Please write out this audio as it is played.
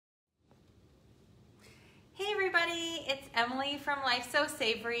it's Emily from Life So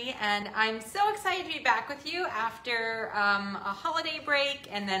Savory, and I'm so excited to be back with you after a holiday break,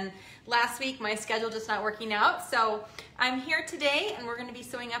 and then last week my schedule just not working out. So I'm here today, and we're going to be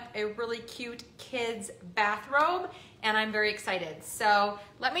sewing up a really cute kids bathrobe, and I'm very excited. So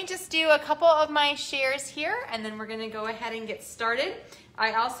let me just do a couple of my shares here, and then we're going to go ahead and get started.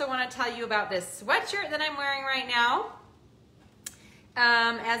 I also want to tell you about this sweatshirt that I'm wearing right now.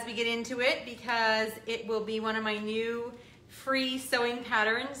 As we get into it, because it will be one of my new free sewing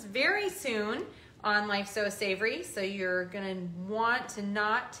patterns very soon on Life So Savory. So you're gonna want to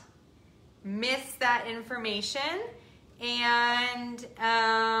not miss that information. And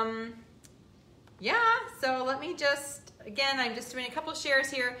yeah, so let me just, again, I'm just doing a couple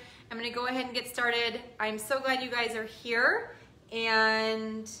shares here. I'm gonna go ahead and get started. I'm so glad you guys are here.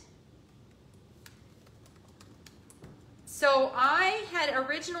 And so I had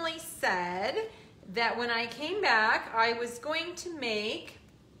originally said that when I came back, I was going to make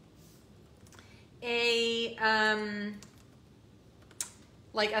a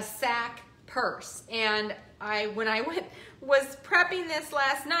like a sack purse. And when I was prepping this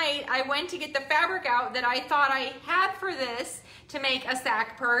last night, I went to get the fabric out that I thought I had for this to make a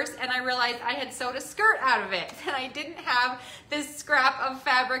sack purse, and I realized I had sewed a skirt out of it, and I didn't have this scrap of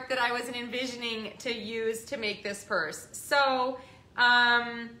fabric that I was envisioning to use to make this purse. So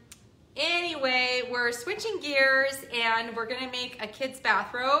anyway, we're switching gears, and we're gonna make a kid's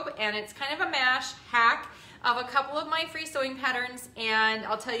bathrobe, and it's kind of a mash hack of a couple of my free sewing patterns, and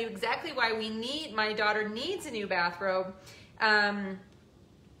I'll tell you exactly why my daughter needs a new bathrobe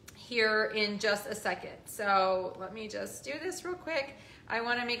here in just a second. So let me just do this real quick. I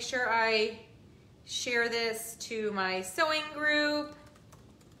want to make sure I share this to my sewing group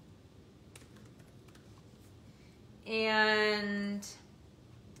and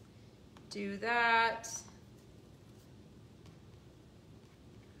do that.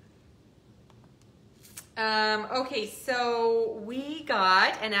 Okay, so we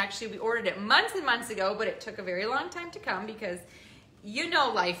got, and actually we ordered it months and months ago, but it took a very long time to come because you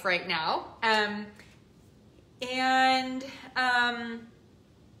know life right now.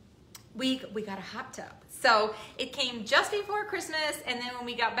 We got a hot tub. So it came just before Christmas, and then when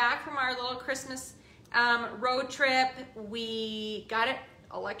we got back from our little Christmas road trip, we got it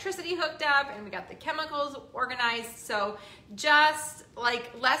electricity hooked up and we got the chemicals organized. So just like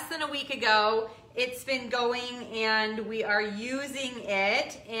less than a week ago, it's been going and we are using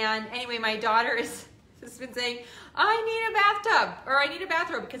it. And anyway, my daughter has been saying, I need a bathtub, or I need a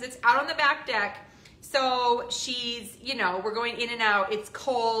bathrobe, because it's out on the back deck. So she's, you know, we're going in and out. It's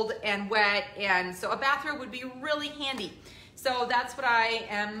cold and wet, and so a bathrobe would be really handy. So that's what I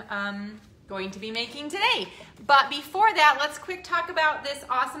am going to be making today. But before that, let's quick talk about this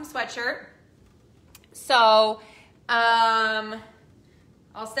awesome sweatshirt. So I'll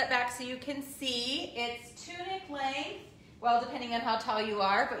step back so you can see. It's tunic length, well, depending on how tall you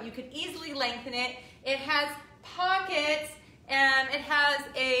are, but you could easily lengthen it. It has pockets, and it has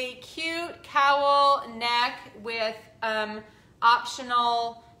a cute cowl neck with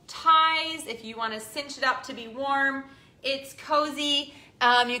optional ties if you want to cinch it up to be warm. It's cozy.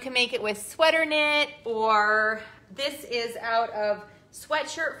 You can make it with sweater knit, or this is out of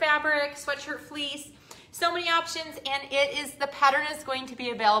sweatshirt fabric, sweatshirt fleece. So many options, and the pattern is going to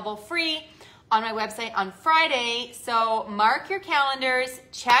be available free on my website on Friday. So mark your calendars,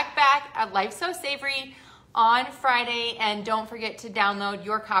 check back at Life So Savory on Friday, and don't forget to download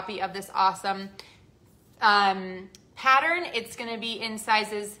your copy of this awesome pattern. It's gonna be in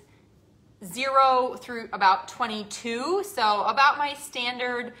sizes 0 through about 22, so about my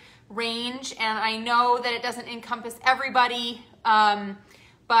standard range, and I know that it doesn't encompass everybody,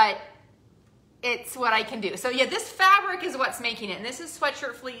 but it's what I can do. So yeah, this fabric is what's making it, and this is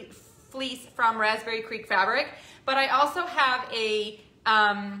sweatshirt fleece from Raspberry Creek Fabric, but I also have a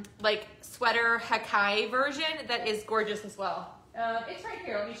like sweater Hakai version that is gorgeous as well. It's right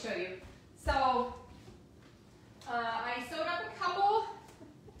here, let me show you. So I sewed up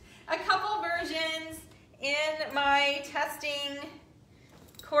a couple versions in my testing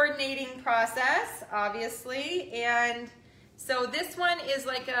coordinating process, obviously, and so this one is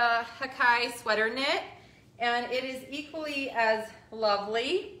like a Hakai sweater knit, and it is equally as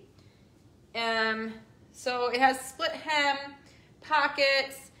lovely. So it has split hem,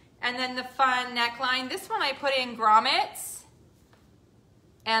 pockets, and then the fun neckline. This one I put in grommets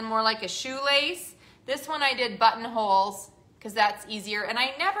and more like a shoelace. This one I did buttonholes because that's easier. And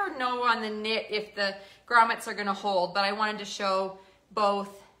I never know on the knit if the grommets are gonna hold, but I wanted to show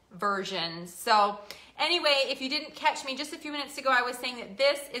both versions. So Anyway, if you didn't catch me just a few minutes ago, I was saying that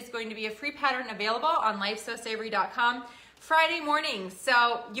this is going to be a free pattern available on lifesosavory.com Friday morning,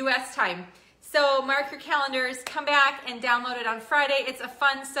 so US time. So mark your calendars, come back and download it on Friday. It's a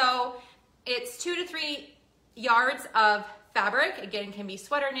fun sew. It's 2 to 3 yards of fabric. Again, it can be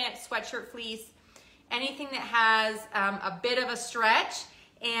sweater knit, sweatshirt fleece, anything that has a bit of a stretch,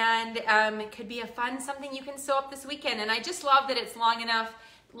 and it could be a fun something you can sew up this weekend. And I just love that it's long enough.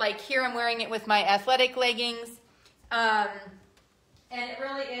 Like here I'm wearing it with my athletic leggings, and it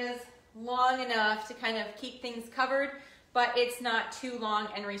really is long enough to kind of keep things covered, but it's not too long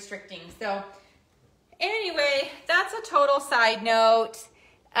and restricting. So anyway, that's a total side note,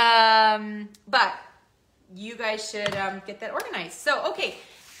 but you guys should get that organized. So okay,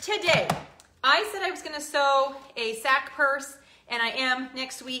 today I said I was going to sew a sack purse, and I am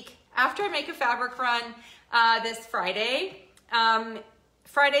next week after I make a fabric run this Friday.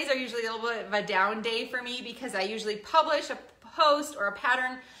 Fridays are usually a little bit of a down day for me because I usually publish a post or a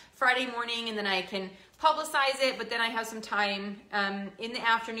pattern Friday morning, and then I can publicize it, but then I have some time in the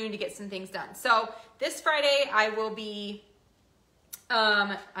afternoon to get some things done. So this Friday I will be,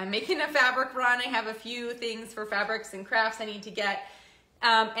 I'm making a fabric run. I have a few things for fabrics and crafts I need to get.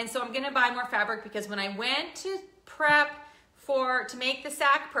 And so I'm gonna buy more fabric because when I went to prep to make the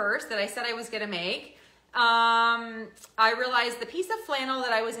sack purse that I said I was gonna make, I realized the piece of flannel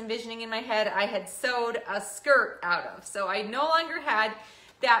that I was envisioning in my head, I had sewed a skirt out of. So I no longer had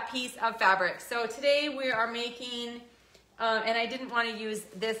that piece of fabric. So today we are making, and I didn't want to use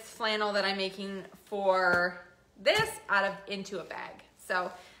this flannel that I'm making for this into a bag. So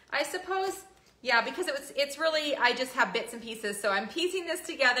I suppose, yeah, because it's really, I just have bits and pieces. So I'm piecing this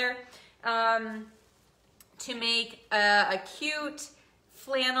together to make a cute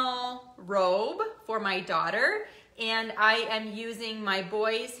flannel robe for my daughter, and I am using my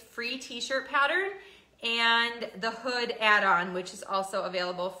boys free t-shirt pattern and the hood add-on, which is also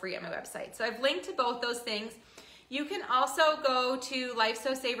available free on my website. So I've linked to both those things. You can also go to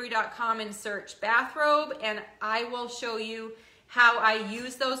lifesosavory.com and search bathrobe, and I will show you how I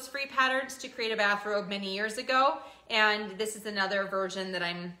use those free patterns to create a bathrobe many years ago, and this is another version that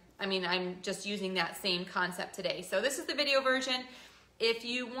I'm just using that same concept today. So this is the video version. If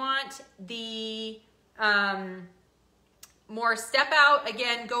you want the more step out,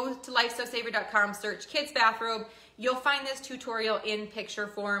 again, go to lifesosavory.com, search kids bathrobe. You'll find this tutorial in picture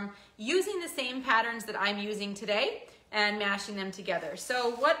form using the same patterns that I'm using today and mashing them together.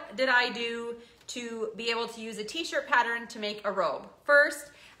 So what did I do to be able to use a t-shirt pattern to make a robe?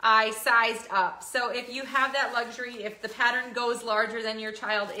 First, I sized up. So if you have that luxury, if the pattern goes larger than your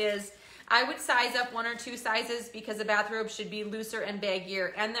child is, I would size up 1 or 2 sizes because a bathrobe should be looser and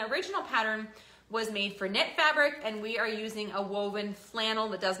baggier. And the original pattern was made for knit fabric, and we are using a woven flannel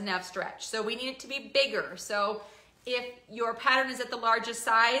that doesn't have stretch. So we need it to be bigger. So if your pattern is at the largest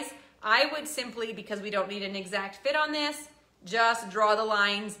size, I would simply, because we don't need an exact fit on this, just draw the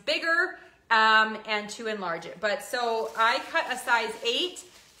lines bigger and to enlarge it. But so I cut a size 8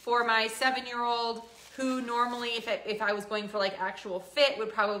 for my 7-year-old, who normally, if I was going for like actual fit,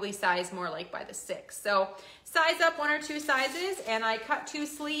 would probably size more like by the 6. So size up 1 or 2 sizes, and I cut 2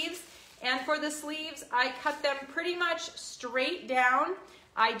 sleeves. And for the sleeves, I cut them pretty much straight down.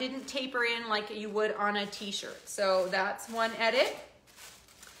 I didn't taper in like you would on a t-shirt. So that's one edit.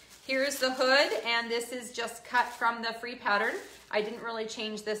 Here's the hood, and this is just cut from the free pattern. I didn't really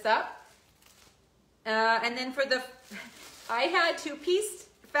change this up. And then for the, I had to piece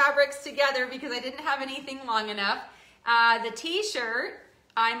fabrics together because I didn't have anything long enough. The t-shirt,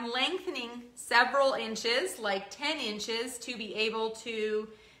 I'm lengthening several inches, like 10 inches, to be able to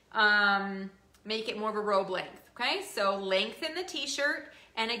make it more of a robe length. Okay, so lengthen the t-shirt,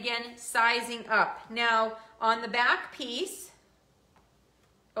 and again, sizing up. Now on the back piece,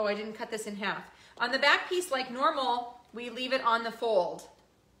 oh, I didn't cut this in half. On the back piece, like normal, we leave it on the fold,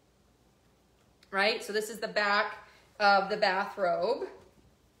 right? So this is the back of the bathrobe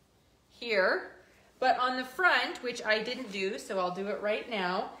here. But on the front, which I didn't do, so I'll do it right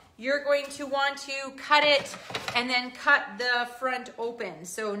now, you're going to want to cut it and then cut the front open.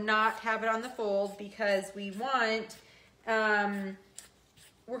 So not have it on the fold, because we want,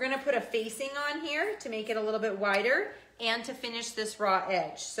 we're gonna put a facing on here to make it a little bit wider and to finish this raw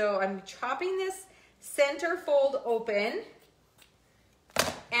edge. So I'm chopping this center fold open,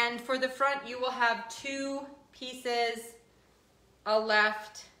 and for the front you will have 2 pieces, a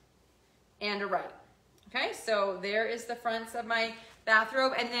left and a right. Okay, so there is the fronts of my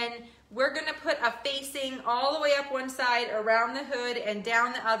bathrobe, and then we're gonna put a facing all the way up one side, around the hood and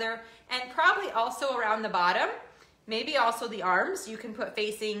down the other, and probably also around the bottom. maybe also the arms. You can put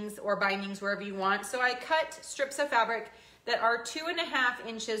facings or bindings wherever you want. So I cut strips of fabric that are 2.5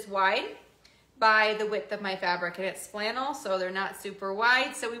 inches wide by the width of my fabric, and it's flannel, so they're not super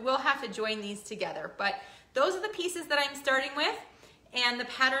wide. So we will have to join these together. But those are the pieces that I'm starting with, and the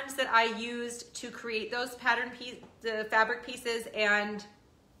patterns that I used to create those the fabric pieces. And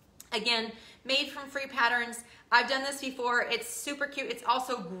again, made from free patterns. I've done this before. It's super cute. It's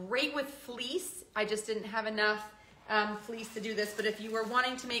also great with fleece. I just didn't have enough fleece to do this, but if you were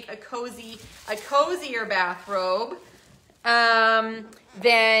wanting to make a cozier bathrobe,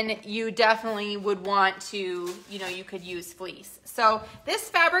 then you definitely would want to, you could use fleece. So this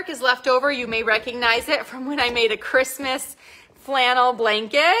fabric is left over. You may recognize it from when I made a Christmas flannel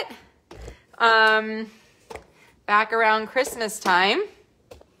blanket back around Christmas time.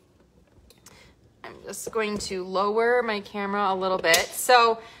 I'm just going to lower my camera a little bit.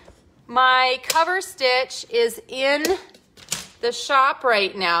 So my cover stitch is in the shop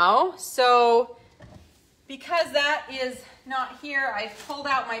right now. So because that is not here, I pulled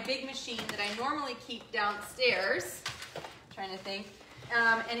out my big machine that I normally keep downstairs. I'm trying to think.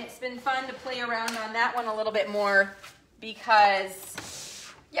 And it's been fun to play around on that one a little bit more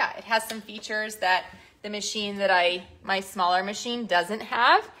because, yeah, it has some features that the machine that my smaller machine doesn't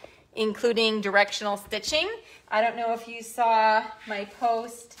have, including directional stitching. I don't know if you saw my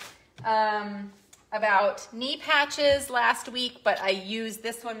post about knee patches last week, but I used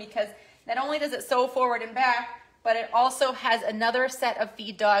this one because not only does it sew forward and back, but it also has another set of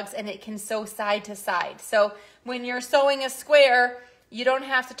feed dogs, and it can sew side to side. So when you're sewing a square, you don't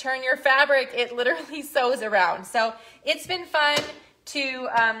have to turn your fabric. It literally sews around. So it's been fun to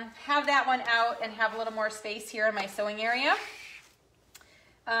have that one out and have a little more space here in my sewing area.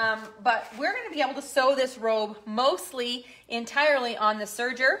 But we're going to be able to sew this robe mostly entirely on the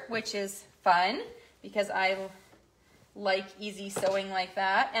serger, which is fun because I like easy sewing like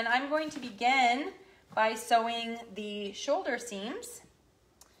that. And I'm going to begin by sewing the shoulder seams.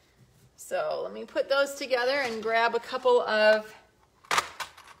 So let me put those together and grab a couple of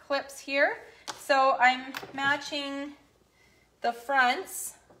clips here. So I'm matching the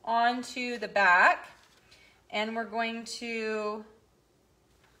fronts onto the back, and we're going to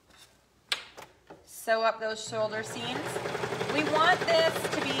sew up those shoulder seams. We want this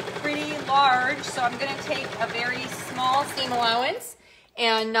to be pretty large, so I'm going to take a very small seam allowance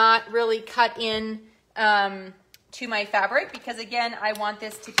and not really cut in to my fabric, because again, I want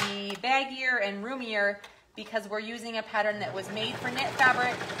this to be baggier and roomier because we're using a pattern that was made for knit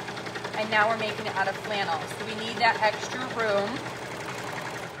fabric and now we're making it out of flannel. So we need that extra room.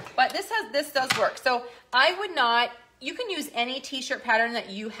 But this does work. So I would not, you can use any t-shirt pattern that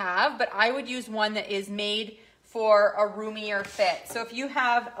you have, but I would use one that is made for a roomier fit. So if you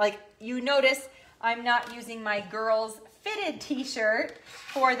have, like, you notice I'm not using my girls fitted t-shirt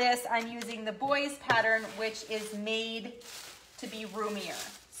for this. I'm using the boys pattern, which is made to be roomier.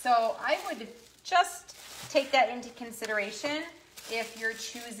 So I would just take that into consideration if you're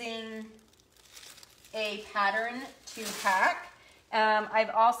choosing a pattern to pack.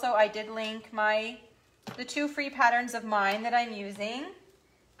 I did link the 2 free patterns of mine that I'm using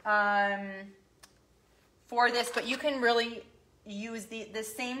for this, but you can really use the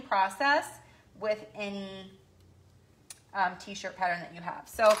same process with any t-shirt pattern that you have.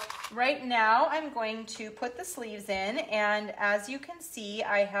 So right now I'm going to put the sleeves in, and as you can see,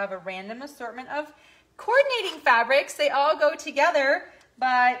 I have a random assortment of coordinating fabrics. They all go together,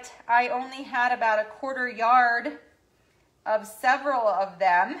 but I only had about a 1/4 yard of several of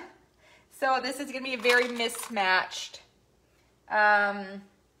them. So this is going to be a very mismatched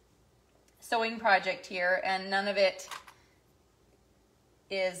sewing project here, and none of it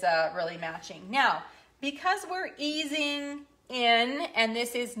is really matching. Now, because we're easing in, and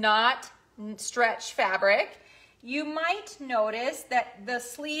this is not stretch fabric, you might notice that the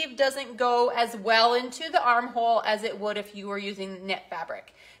sleeve doesn't go as well into the armhole as it would if you were using knit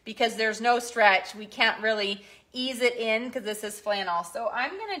fabric. Because there's no stretch, we can't really ease it in because this is flannel. So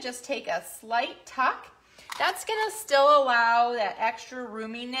I'm gonna just take a slight tuck. That's gonna still allow that extra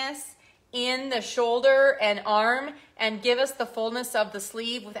roominess in the shoulder and arm and give us the fullness of the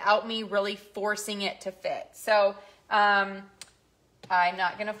sleeve without me really forcing it to fit. So I'm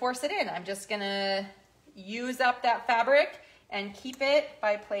not gonna force it in. I'm just gonna use up that fabric and keep it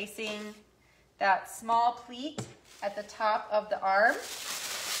by placing that small pleat at the top of the arm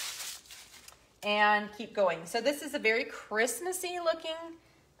and keep going. So this is a very Christmassy looking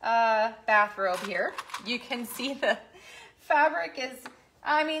bathrobe here. You can see the fabric is,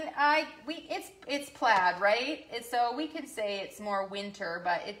 I mean, it's plaid, right? So we can say it's more winter,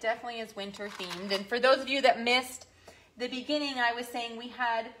 but it definitely is winter themed. And for those of you that missed the beginning, I was saying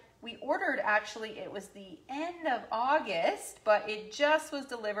we ordered, actually, it was the end of August, but it just was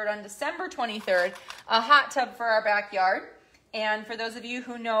delivered on December 23rd, a hot tub for our backyard. And for those of you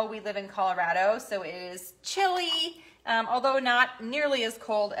who know, we live in Colorado, so it is chilly, although not nearly as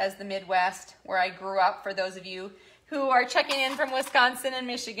cold as the Midwest where I grew up. For those of you who are checking in from Wisconsin and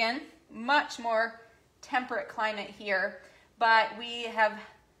Michigan, much more temperate climate here. But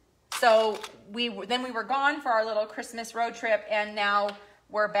then we were gone for our little Christmas road trip, and now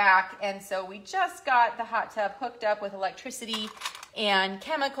we're back. And so we just got the hot tub hooked up with electricity and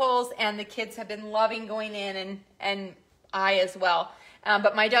chemicals, and the kids have been loving going in, and I as well.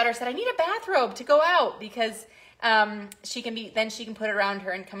 But my daughter said, I need a bathrobe to go out, because she can put it around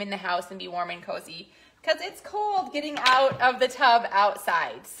her and come in the house and be warm and cozy, because it's cold getting out of the tub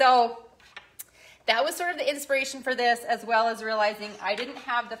outside. So that was sort of the inspiration for this, as well as realizing I didn't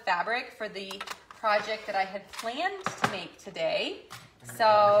have the fabric for the project that I had planned to make today.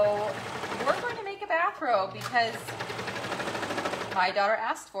 So we're going to make a bathrobe because my daughter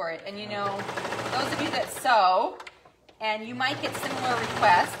asked for it. And you know, those of you that sew, and you might get similar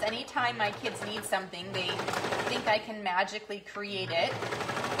requests, anytime my kids need something, they think I can magically create it.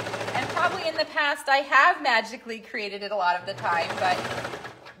 And probably in the past I have magically created it a lot of the time, but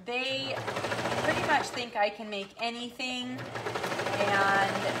they pretty much think I can make anything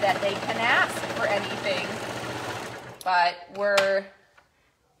and that they can ask for anything. But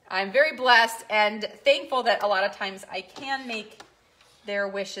I'm very blessed and thankful that a lot of times I can make their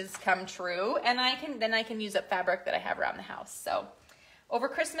wishes come true, and then I can use up fabric that I have around the house. So over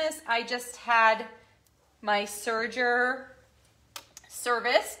Christmas, I just had my serger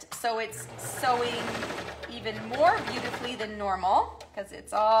serviced, so it's sewing even more beautifully than normal because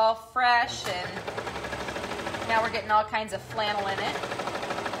it's all fresh, and now we're getting all kinds of flannel in it.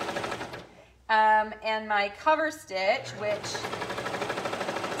 And my cover stitch,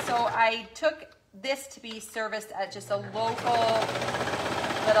 so I took this to be serviced at just a local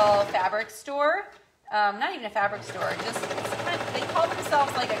little fabric store. Not even a fabric store, they call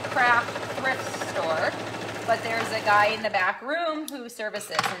themselves like a craft thrift store, but there's a guy in the back room who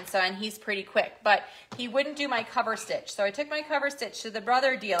services, and he's pretty quick, but he wouldn't do my cover stitch. So I took my cover stitch to the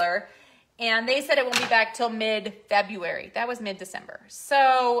brother dealer, and they said it won't be back till mid-February. That was mid-December.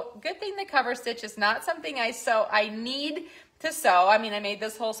 So good thing the cover stitch is not something I need to sew. I mean, I made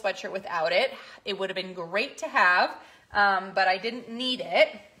this whole sweatshirt without it. It would have been great to have, but I didn't need it.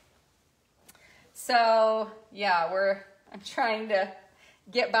 So yeah, I'm trying to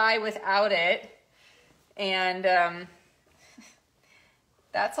get by without it. And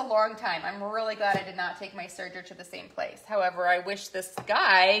that's a long time. I'm really glad I did not take my serger to the same place. However, I wish this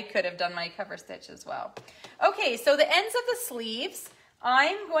guy could have done my cover stitch as well. Okay, so the ends of the sleeves,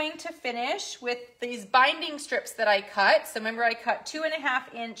 I'm going to finish with these binding strips that I cut. So remember, I cut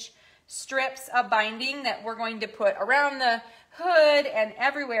 2.5-inch strips of binding that we're going to put around the hood and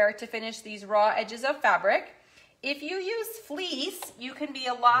everywhere to finish these raw edges of fabric. If you use fleece, you can be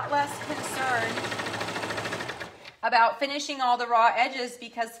a lot less concerned about finishing all the raw edges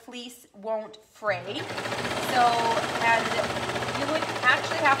because fleece won't fray. So, and you wouldn't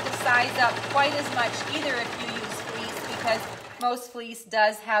actually have to size up quite as much either if you use fleece, because most fleece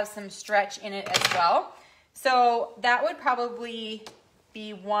does have some stretch in it as well. So that would probably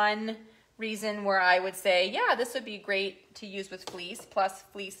be one reason where I would say, yeah, this would be great to use with fleece. Plus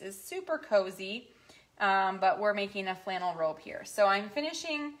fleece is super cozy, but we're making a flannel robe here. So I'm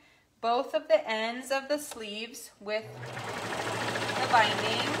finishing both of the ends of the sleeves with the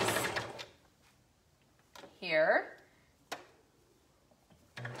bindings here.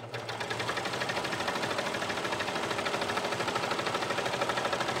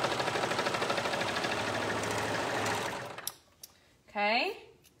 Okay,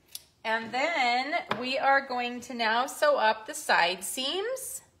 and then we are going to now sew up the side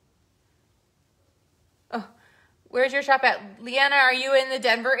seams. Oh, where's your shop at? Leanna, are you in the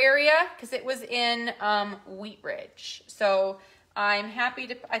Denver area? Because it was in Wheat Ridge. So I'm happy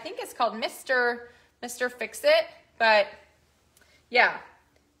to, I think it's called Mr. Fix-It, but yeah,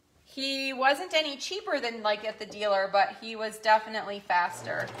 he wasn't any cheaper than like at the dealer, but he was definitely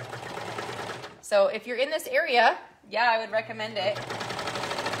faster. So if you're in this area, yeah, I would recommend it.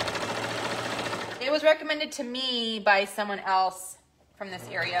 It was recommended to me by someone else from this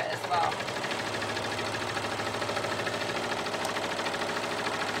area as well.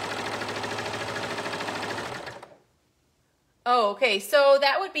 Oh, okay, so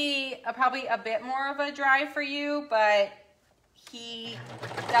that would be probably a bit more of a drive for you, but he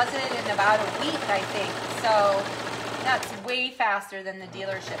does it in about a week, I think. So that's way faster than the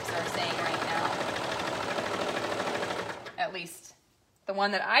dealerships are saying right now. at least the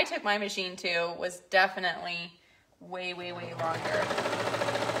one that I took my machine to was definitely way, way, way longer.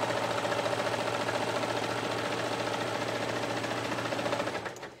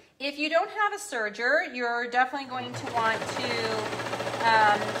 If you don't have a serger, you're definitely going to want to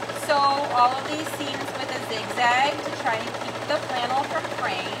sew all of these seams with a zigzag to try and keep the flannel from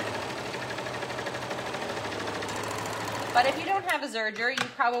fraying. But if you don't have a serger, you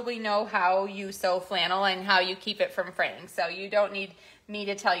probably know how you sew flannel and how you keep it from fraying. So you don't need me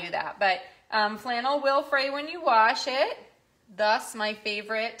to tell you that. But flannel will fray when you wash it. Thus, my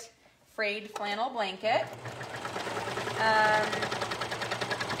favorite frayed flannel blanket.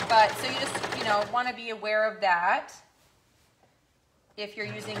 But so you just, want to be aware of that if you're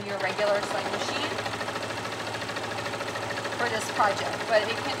using your regular sewing machine for this project. But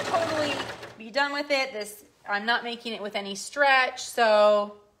it can totally be done with it. I'm not making it with any stretch,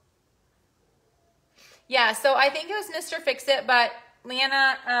 so yeah, so I think it was Mr. Fix-It, but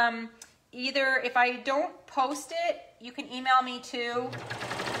Leanna, either if I don't post it, you can email me too.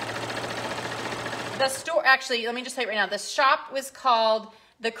 The store, actually, let me just tell you right now, the shop was called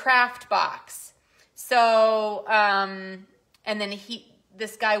The Craft Box. So, and then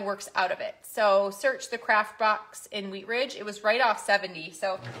this guy works out of it. So search The Craft Box in Wheat Ridge. It was right off 70,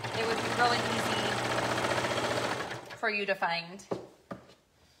 so it would be really easy for you to find.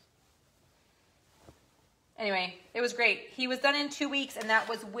 Anyway, it was great. He was done in 2 weeks, and that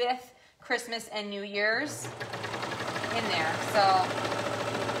was with Christmas and New Year's in there. So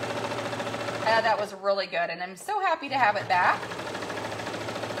that was really good, and I'm so happy to have it back.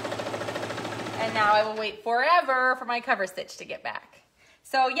 And now I will wait forever for my cover stitch to get back.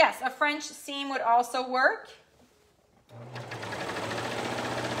 So yes, a French seam would also work.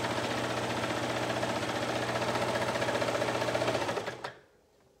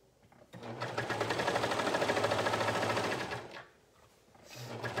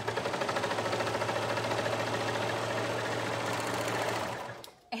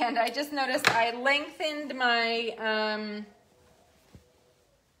 And I just noticed I lengthened my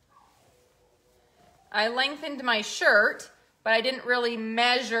shirt, but I didn't really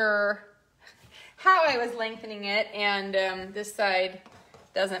measure how I was lengthening it, and this side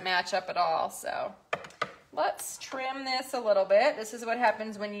doesn't match up at all. So let's trim this a little bit. This is what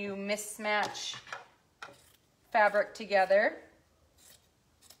happens when you mismatch fabric together.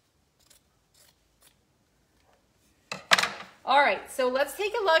 All right, so let's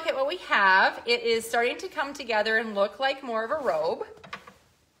take a look at what we have. It is starting to come together and look like more of a robe.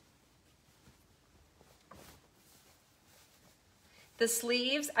 The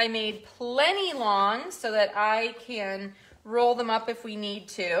sleeves I made plenty long so that I can roll them up if we need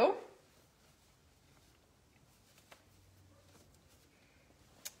to.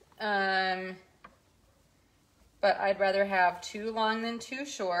 But I'd rather have too long than too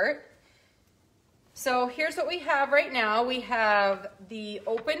short. So here's what we have right now. We have the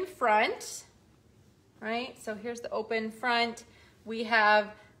open front, right? So here's the open front. We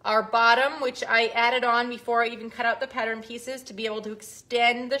have our bottom, which I added on before I even cut out the pattern pieces to be able to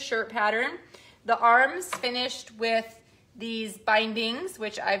extend the shirt pattern. The arms finished with these bindings,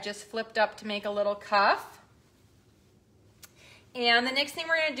 which I've just flipped up to make a little cuff. And the next thing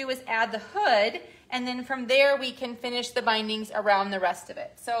we're going to do is add the hood, and then from there we can finish the bindings around the rest of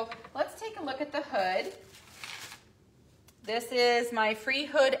it. So let's take a look at the hood. This is my free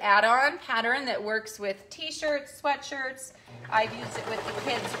hood add-on pattern that works with t-shirts, sweatshirts. I've used it with the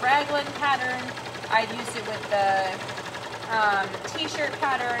kids' raglan pattern. I've used it with the t-shirt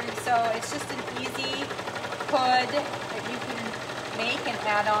pattern. So it's just an easy hood that you can make and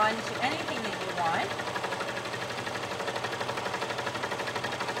add on to anything that you want.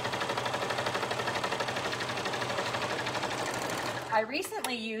 I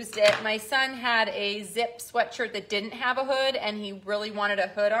recently used it. My son had a zip sweatshirt that didn't have a hood, and he really wanted a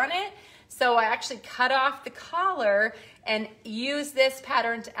hood on it. So I actually cut off the collar and used this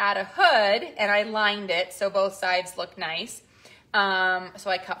pattern to add a hood, and I lined it so both sides look nice. So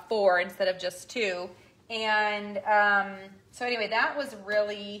I cut 4 instead of just 2. And so anyway, that was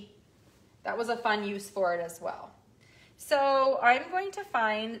a fun use for it as well. So I'm going to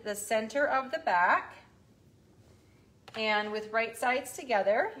find the center of the back. And with right sides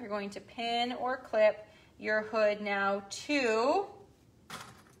together, you're going to pin or clip your hood now to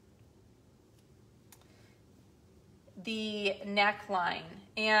the neckline.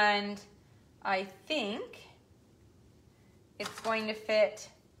 And I think it's going to fit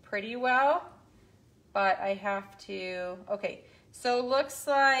pretty well, but I have to, okay, so looks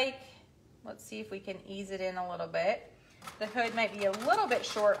like, let's see if we can ease it in a little bit. The hood might be a little bit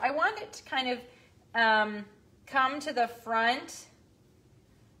short. I want it to kind of come to the front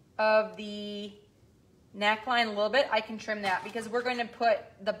of the neckline a little bit, I can trim that because we're going to put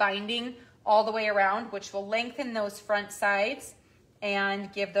the binding all the way around, which will lengthen those front sides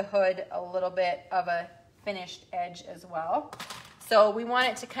and give the hood a little bit of a finished edge as well. So we want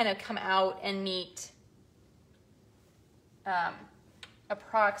it to kind of come out and meet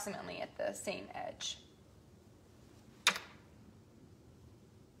approximately at the same edge.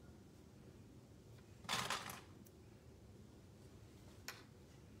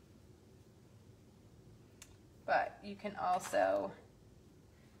 But you can also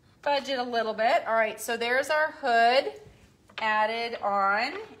fudge it a little bit. All right, so there's our hood added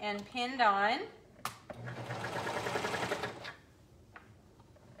on and pinned on.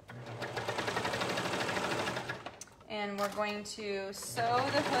 And we're going to sew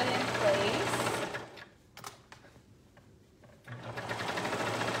the hood in place.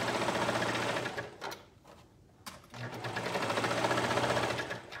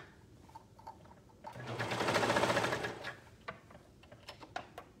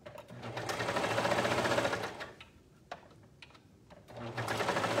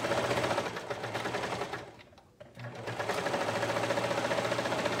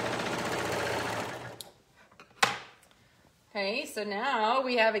 Okay, so now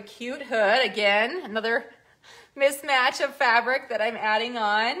we have a cute hood. Again, another mismatch of fabric that I'm adding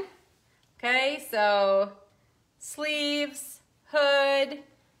on. Okay, so sleeves, hood,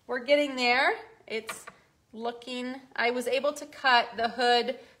 we're getting there. It's looking, I was able to cut the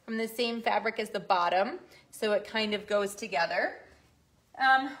hood from the same fabric as the bottom, so it kind of goes together.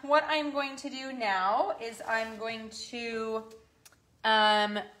 What I'm going to do now is I'm going to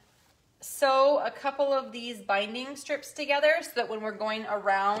sew a couple of these binding strips together so that when we're going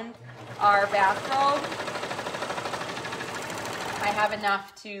around our bathrobe, I have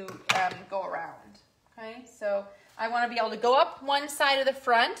enough to go around. Okay, so I want to be able to go up one side of the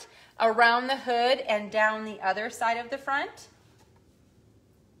front, around the hood, and down the other side of the front.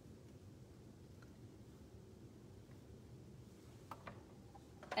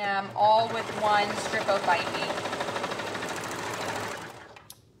 All with one strip of binding.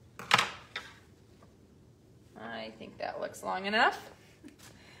 I think that looks long enough.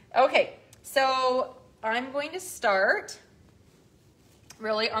 Okay, so I'm going to start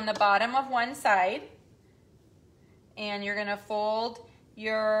really on the bottom of one side, and you're going to fold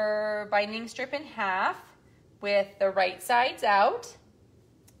your binding strip in half with the right sides out,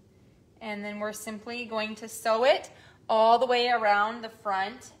 and then we're simply going to sew it all the way around the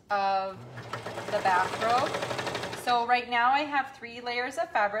front of the bathrobe. So right now I have 3 layers of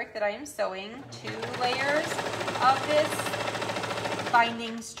fabric that I am sewing, 2 layers of this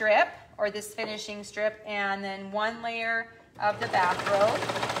binding strip or this finishing strip, and then 1 layer of the bathrobe.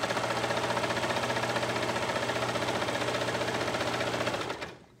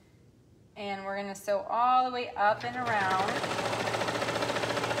 And we're going to sew all the way up and around.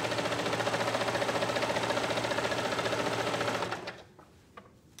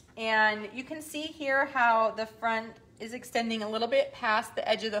 And you can see here how the front is extending a little bit past the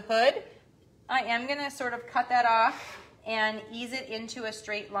edge of the hood. I am going to sort of cut that off and ease it into a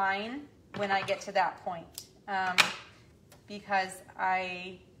straight line when I get to that point, because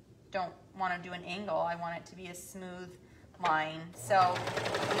I don't want to do an angle. I want it to be a smooth line. So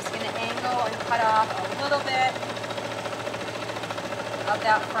I'm just going to angle and cut off a little bit of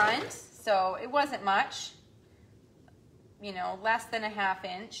that front. So it wasn't much, you know, less than a ½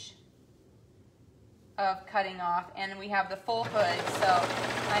 inch of cutting off, and we have the full hood, so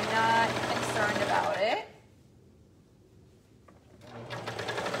I'm not concerned about it.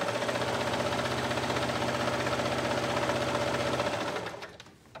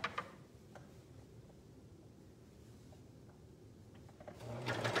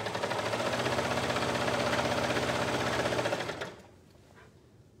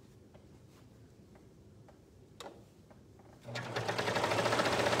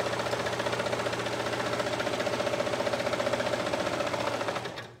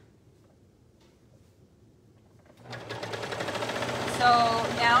 So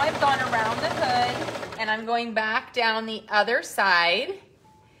now I've gone around the hood and I'm going back down the other side.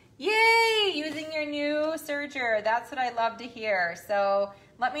 Yay, using your new serger. That's what I love to hear. So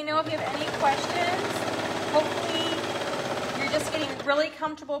let me know if you have any questions. Hopefully you're just getting really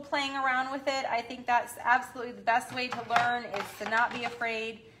comfortable playing around with it. I think that's absolutely the best way to learn, is to not be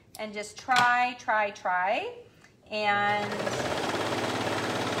afraid and just try, and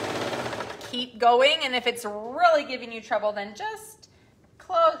keep going. And if it's really giving you trouble, then just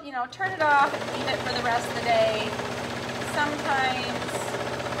close, you know, turn it off and leave it for the rest of the day. Sometimes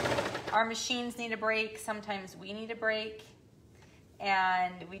our machines need a break. Sometimes we need a break.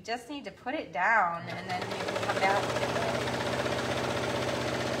 And we just need to put it down and then we can come back to it.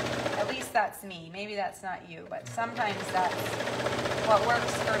 At least that's me. Maybe that's not you, but sometimes that's what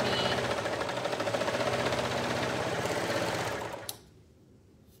works for me.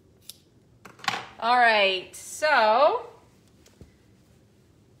 All right, so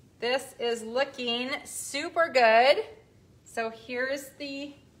this is looking super good. So here's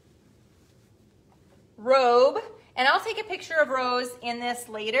the robe, and I'll take a picture of Rose in this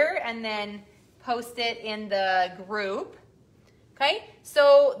later and then post it in the group. Okay,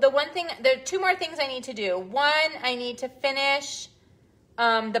 so there are two more things I need to do. One, I need to finish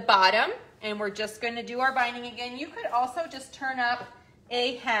the bottom, and we're just going to do our binding again. You could also just turn up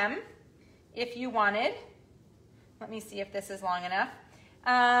a hem if you wanted. Let me see if this is long enough.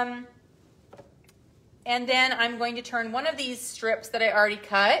 And then I'm going to turn one of these strips that I already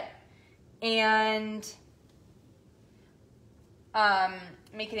cut and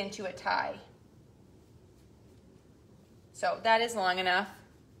make it into a tie. So that is long enough.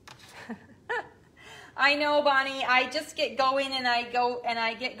 I know, Bonnie, I just get going and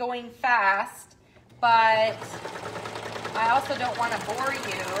I get going fast, but I also don't want to bore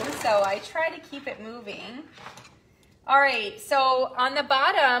you, so I try to keep it moving. All right, so on the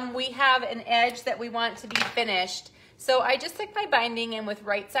bottom, we have an edge that we want to be finished. So I just took my binding and with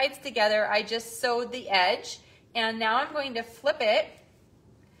right sides together, I just sewed the edge. And now I'm going to flip it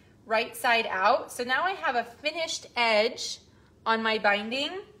right side out. So now I have a finished edge on my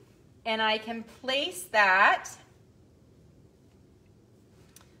binding, and I can place that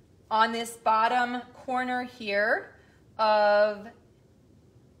on this bottom corner here of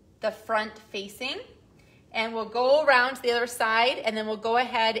the front facing. And we'll go around to the other side, and then we'll go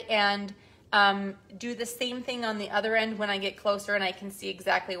ahead and do the same thing on the other end when I get closer and I can see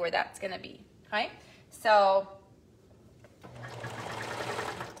exactly where that's gonna be, okay? So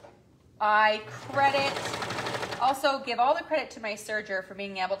I also give all the credit to my serger for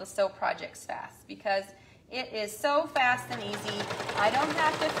being able to sew projects fast, because it is so fast and easy. I don't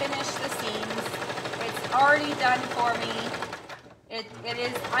have to finish the seams. It's already done for me. It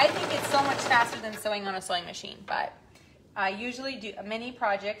is, I think it's so much faster than sewing on a sewing machine, but I usually do, many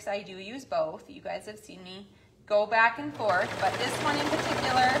projects I do use both. You guys have seen me go back and forth, but this one in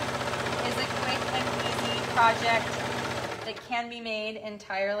particular is a quick and easy project that can be made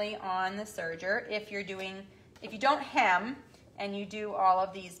entirely on the serger if you don't hem and you do all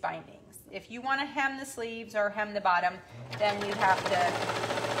of these bindings. If you want to hem the sleeves or hem the bottom, then you have to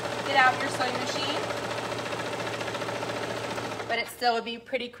get out your sewing machine. But it still would be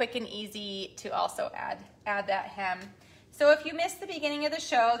pretty quick and easy to also add that hem. So if you missed the beginning of the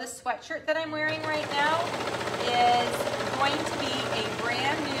show, the sweatshirt that I'm wearing right now is going to be a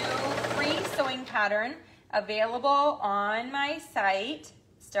brand new free sewing pattern available on my site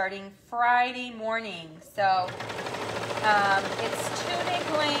starting Friday morning. So it's tunic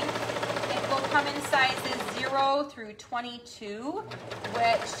length. It will come in sizes 0 through 22,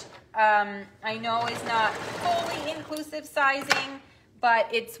 which I know is not fully inclusive sizing,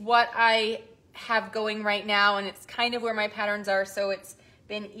 but it's what I have going right now, and it's kind of where my patterns are, so it's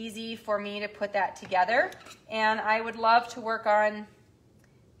been easy for me to put that together. And I would love to work on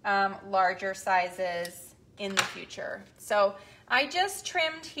larger sizes in the future. So I just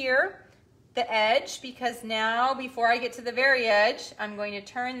trimmed here the edge, because now before I get to the very edge, I'm going to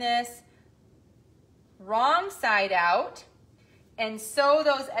turn this wrong side out and sew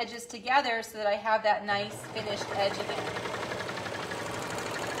those edges together so that I have that nice finished edge again.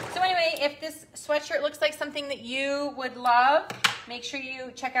 So anyway, if this sweatshirt looks like something that you would love, make sure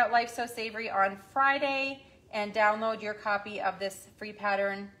you check out Life So Savory on Friday and download your copy of this free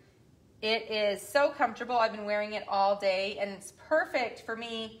pattern. It is so comfortable. I've been wearing it all day, and it's perfect for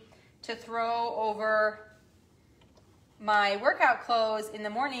me to throw over my workout clothes in the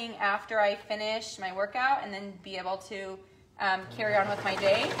morning after I finish my workout, and then be able to carry on with my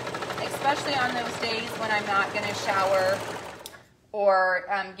day, especially on those days when I'm not going to shower or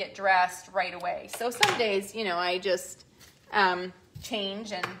get dressed right away. So some days, you know, I just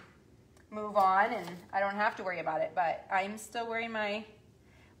change and move on, and I don't have to worry about it. But I'm still wearing my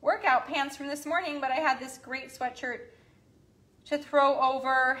workout pants from this morning, but I had this great sweatshirt to throw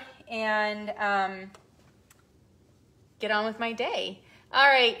over and get on with my day. All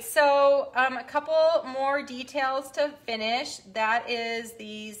right, so a couple more details to finish. That is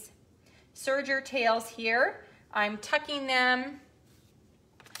these serger tails here. I'm tucking them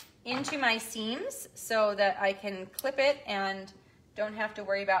into my seams so that I can clip it and don't have to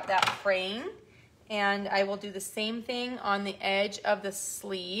worry about that fraying. And I will do the same thing on the edge of the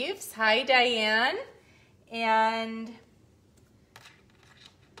sleeves. Hi, Diane. And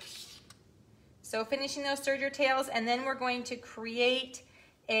so finishing those serger tails, and then we're going to create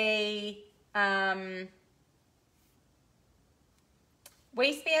a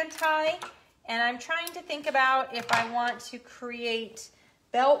waistband tie. And I'm trying to think about if I want to create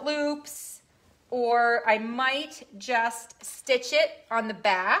belt loops, or I might just stitch it on the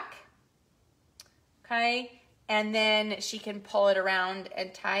back, okay? And then she can pull it around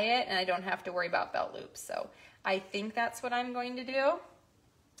and tie it, and I don't have to worry about belt loops. So I think that's what I'm going to do.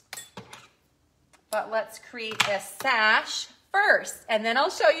 But let's create a sash first, and then I'll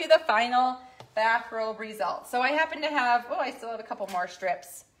show you the final bathrobe result. So I happen to have, oh, I still have a couple more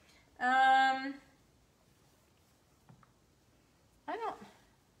strips. I don't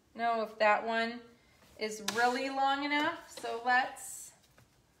know if that one is really long enough, so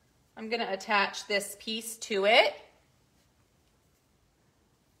I'm gonna attach this piece to it.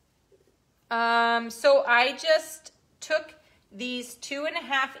 So I just took these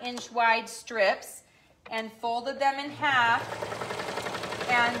 2.5-inch wide strips and folded them in half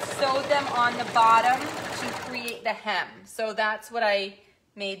and sewed them on the bottom to create the hem. So that's what I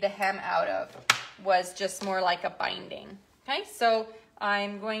made the hem out of, was just more like a binding. Okay, so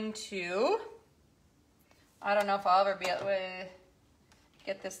I'm going to, I don't know if I'll ever be able to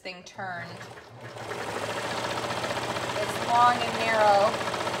get this thing turned. It's long and narrow.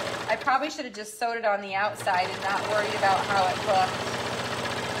 I probably should have just sewed it on the outside and not worried about how it looked.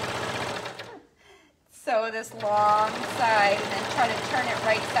 Sew this long side and then try to turn it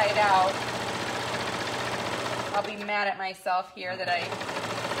right side out. I'll be mad at myself here that I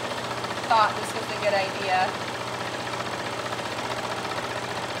thought this was a good idea.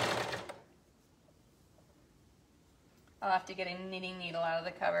 I'll have to get a knitting needle out of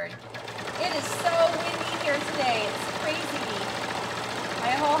the cupboard. It is so windy here today. It's crazy.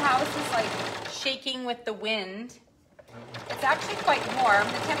 My whole house is like shaking with the wind. It's actually quite warm.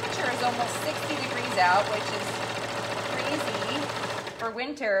 The temperature is almost 60 degrees out, which is crazy for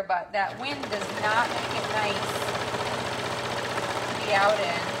winter, but that wind does not make it nice to be out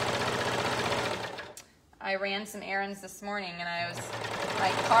in. I ran some errands this morning and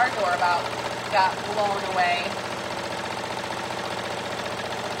my car door about got blown away.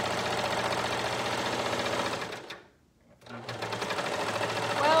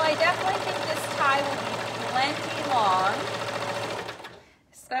 Well, I definitely think this tie will be plenty long,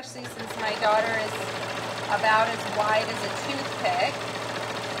 especially since my daughter is about as wide as a toothpick.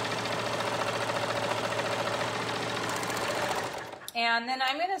 And then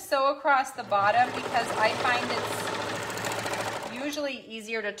I'm going to sew across the bottom because I find it's usually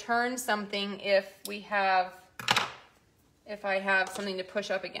easier to turn something if I have something to push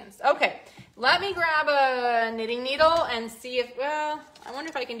up against. Okay, let me grab a knitting needle and see if, well, I wonder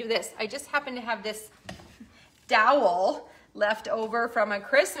if I can do this. I just happen to have this dowel left over from a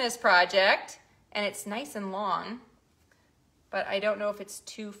Christmas project, and it's nice and long, but I don't know if it's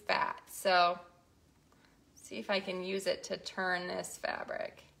too fat. So see if I can use it to turn this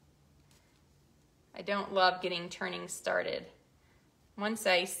fabric. I don't love getting turning started. Once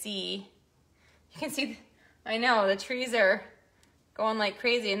I see, you can see, I know the trees are going like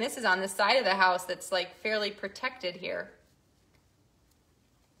crazy, and this is on the side of the house that's like fairly protected here.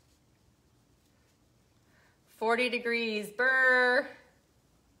 40 degrees, brr.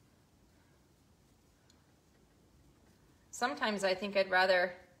 Sometimes I think I'd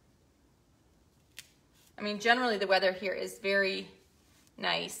rather, I mean, generally the weather here is very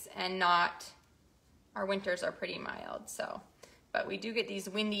nice and not, our winters are pretty mild, so, but we do get these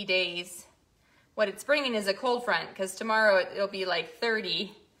windy days. What it's bringing is a cold front, because tomorrow it'll be like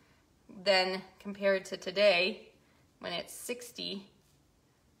 30, then compared to today, when it's 60,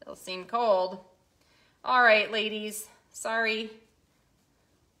 it'll seem cold. All right, ladies, sorry.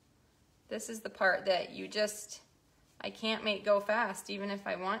 This is the part that you just, I can't make go fast, even if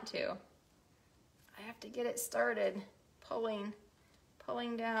I want to. I have to get it started, pulling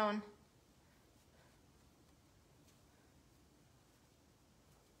down.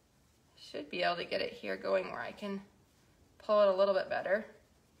 Should be able to get it here going where I can pull it a little bit better.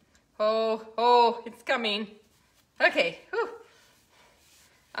 Oh, it's coming. Okay, whew.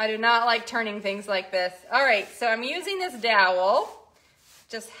 I do not like turning things like this. All right, so I'm using this dowel.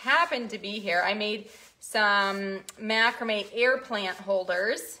 Just happened to be here. I made some macrame air plant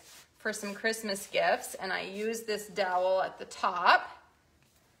holders for some Christmas gifts, and I used this dowel at the top.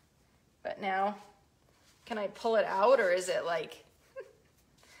 But now, can I pull it out, or is it like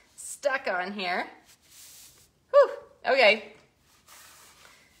stuck on here? Whew, okay.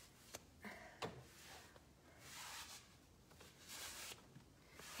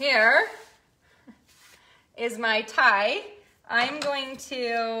 Here is my tie. I'm going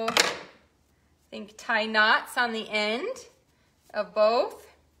to, tie knots on the end of both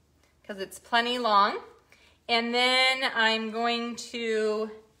because it's plenty long. And then I'm going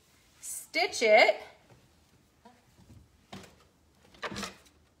to stitch it.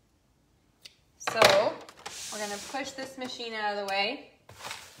 So we're going to push this machine out of the way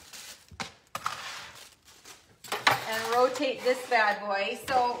and rotate this bad boy.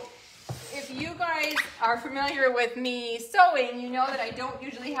 So if you guys are familiar with me sewing, you know that I don't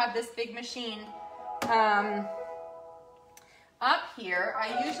usually have this big machine up here.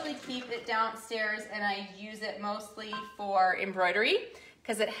 I usually keep it downstairs and I use it mostly for embroidery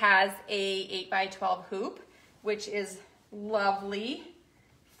because it has a 8x12 hoop, which is lovely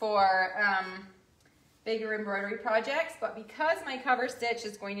for bigger embroidery projects. But because my cover stitch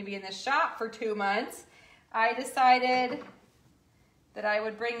is going to be in the shop for 2 months, I decided that I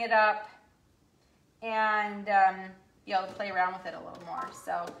would bring it up and be able to play around with it a little more.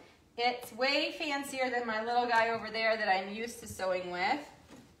 So it's way fancier than my little guy over there that I'm used to sewing with.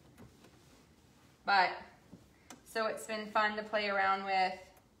 But, so it's been fun to play around with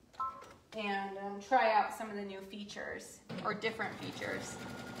and try out some of the new features, or different features.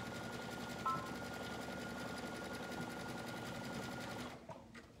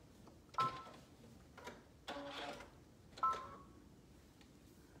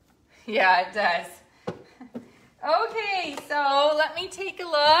 Yeah, it does. Okay, so let me take a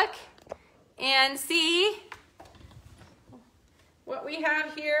look and see what we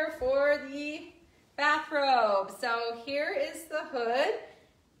have here for the bathrobe. So here is the hood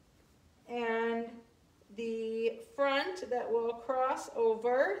and the front that will cross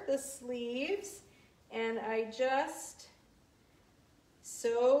over the sleeves. And I just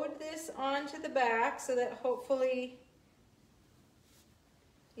sewed this onto the back so that hopefully,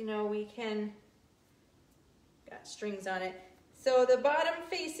 you know, we can, got strings on it. So the bottom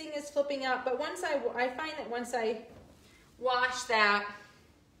facing is flipping up, but once I find that once I wash that,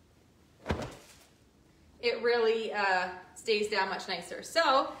 it really stays down much nicer.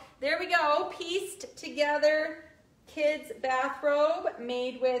 So there we go, pieced together kids bathrobe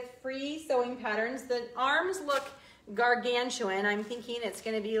made with free sewing patterns. The arms look gargantuan. I'm thinking it's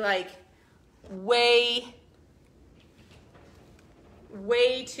gonna be like way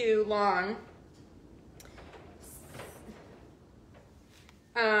too long.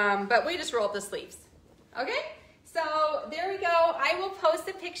 But we just roll up the sleeves. Okay, so there we go. I will post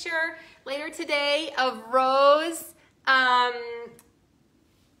a picture later today of Rose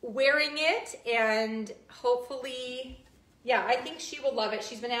wearing it, and hopefully, yeah, I think she will love it.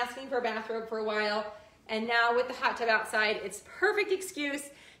 She's been asking for a bathrobe for a while, and now with the hot tub outside, it's perfect excuse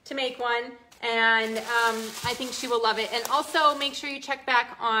to make one, and I think she will love it. And also make sure you check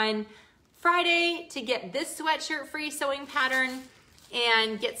back on Friday to get this sweatshirt free sewing pattern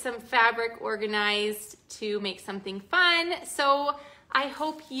and get some fabric organized to make something fun. So I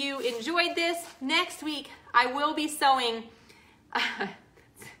hope you enjoyed this. Next week, I will be sewing, cut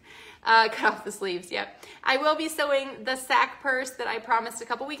off the sleeves, yep. I will be sewing the sack purse that I promised a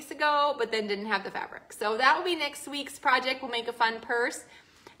couple weeks ago, but then didn't have the fabric. So that will be next week's project. We'll make a fun purse.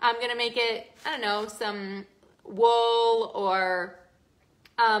 I'm gonna make it, I don't know, some wool or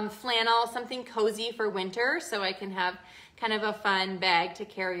flannel, something cozy for winter so I can have kind of a fun bag to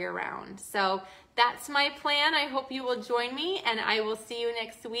carry around. So that's my plan. I hope you will join me, and I will see you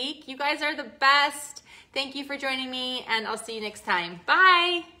next week. You guys are the best. Thank you for joining me, and I'll see you next time.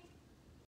 Bye.